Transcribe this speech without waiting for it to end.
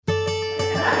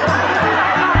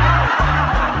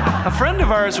A friend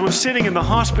of ours was sitting in the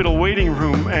hospital waiting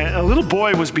room, and a little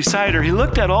boy was beside her. He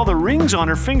looked at all the rings on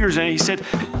her fingers and he said,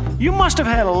 "You must have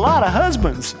had a lot of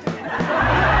husbands."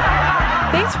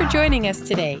 Thanks for joining us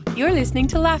today. You're listening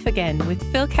to Laugh Again with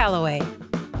Phil Callaway.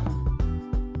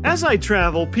 As I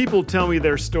travel, people tell me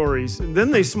their stories, and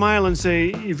then they smile and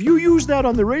say, "If you use that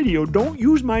on the radio, don't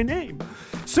use my name."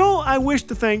 So I wish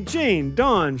to thank Jane,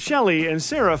 Dawn, Shelley, and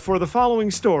Sarah for the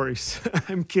following stories.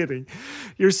 I'm kidding.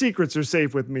 Your secrets are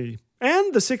safe with me,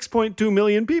 and the 6.2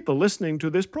 million people listening to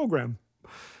this program.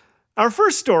 Our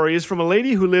first story is from a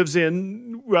lady who lives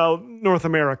in, North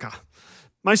America.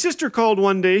 My sister called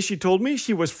one day. She told me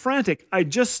she was frantic. "I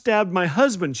just stabbed my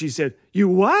husband," she said. "You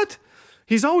what?"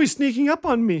 "He's always sneaking up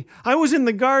on me. I was in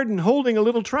the garden holding a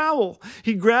little trowel.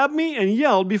 He grabbed me and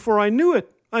yelled before I knew it.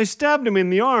 I stabbed him in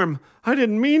the arm. I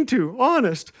didn't mean to,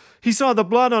 honest. He saw the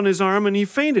blood on his arm and he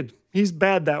fainted. He's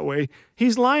bad that way.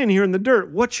 He's lying here in the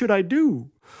dirt. What should I do?"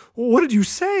 "What did you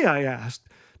say?" I asked.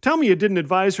 "Tell me you didn't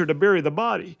advise her to bury the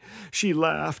body." She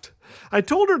laughed. I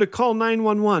told her to call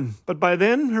 911, but by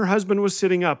then her husband was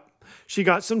sitting up. She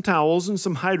got some towels and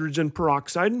some hydrogen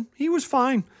peroxide, and he was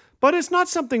fine. But it's not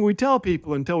something we tell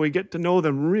people until we get to know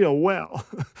them real well.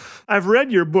 I've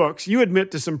read your books. You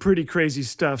admit to some pretty crazy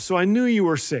stuff, so I knew you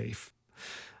were safe.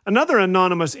 Another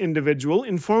anonymous individual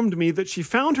informed me that she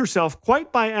found herself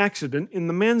quite by accident in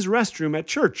the men's restroom at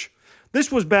church.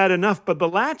 This was bad enough, but the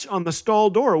latch on the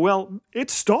stall door, it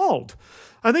stalled.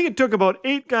 I think it took about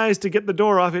 8 guys to get the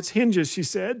door off its hinges, she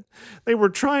said. They were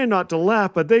trying not to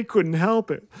laugh, but they couldn't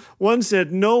help it. One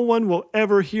said, "No one will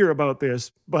ever hear about this,"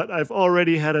 but I've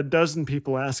already had a dozen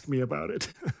people ask me about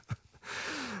it.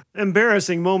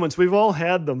 Embarrassing moments, we've all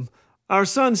had them. Our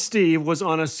son Steve was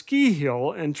on a ski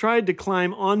hill and tried to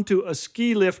climb onto a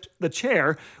ski lift, the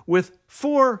chair, with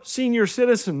 4 senior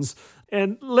citizens.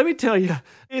 And let me tell you,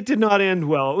 it did not end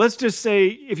well. Let's just say,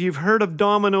 if you've heard of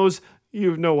dominoes,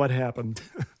 you know what happened.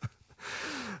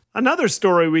 Another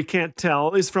story we can't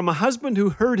tell is from a husband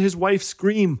who heard his wife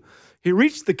scream. He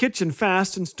reached the kitchen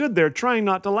fast and stood there trying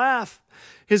not to laugh.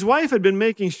 His wife had been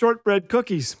making shortbread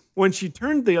cookies. When she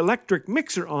turned the electric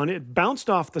mixer on, it bounced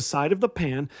off the side of the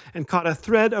pan and caught a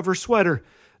thread of her sweater.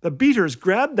 The beaters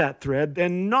grabbed that thread,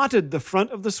 then knotted the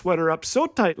front of the sweater up so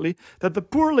tightly that the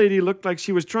poor lady looked like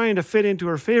she was trying to fit into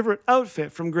her favorite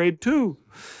outfit from grade 2.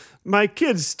 My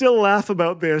kids still laugh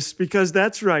about this because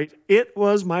that's right, it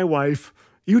was my wife.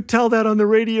 "You tell that on the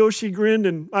radio," she grinned,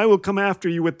 "and I will come after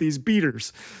you with these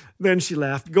beaters." Then she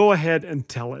laughed. "Go ahead and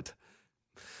tell it."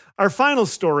 Our final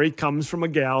story comes from a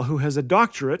gal who has a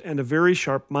doctorate and a very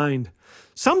sharp mind.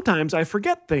 "Sometimes I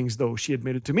forget things, though," she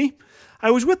admitted to me.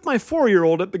 "I was with my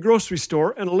 4-year-old at the grocery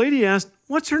store, and a lady asked,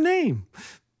 'What's her name?'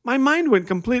 My mind went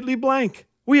completely blank.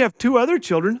 We have 2 other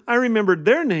children. I remembered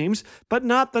their names, but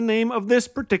not the name of this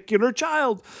particular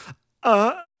child.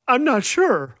 I'm not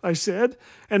sure," I said,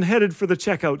 and headed for the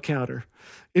checkout counter.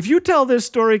 "If you tell this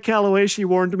story, Callaway," she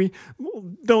warned me,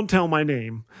 "don't tell my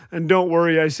name." "And don't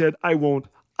worry," I said, "I won't.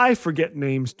 I forget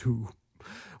names too."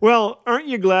 Well, aren't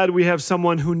you glad we have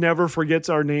someone who never forgets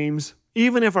our names?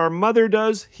 Even if our mother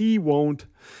does, he won't.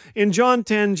 In John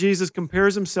 10, Jesus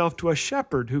compares himself to a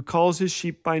shepherd who calls his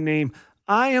sheep by name.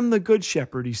 "I am the good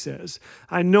shepherd," he says.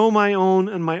 "I know my own,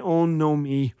 and my own know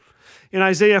me." In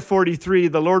Isaiah 43,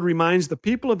 the Lord reminds the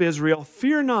people of Israel,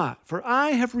 "Fear not, for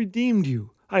I have redeemed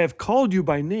you. I have called you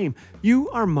by name. You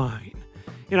are mine."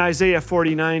 In Isaiah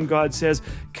 49, God says,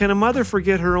 "Can a mother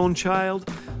forget her own child?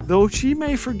 Though she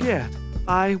may forget,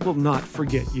 I will not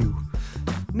forget you."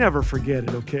 Never forget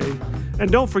it, okay? And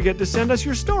don't forget to send us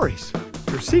your stories.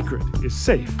 Your secret is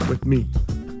safe with me.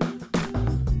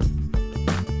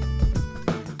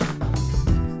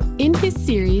 In his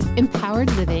series, Empowered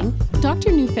Living,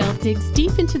 Dr. Neufeld digs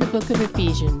deep into the book of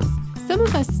Ephesians. Some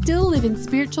of us still live in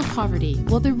spiritual poverty,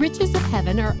 while the riches of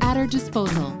heaven are at our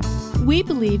disposal. We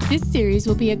believe this series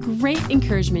will be a great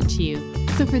encouragement to you.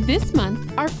 So for this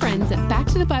month, our friends at Back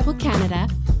to the Bible Canada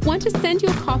want to send you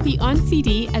a copy on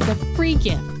CD as a free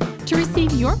gift. To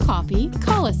receive your copy,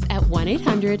 call us at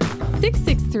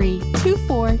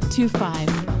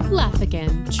 1-800-663-2425. Laugh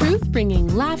Again, truth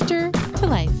bringing laughter to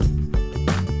life.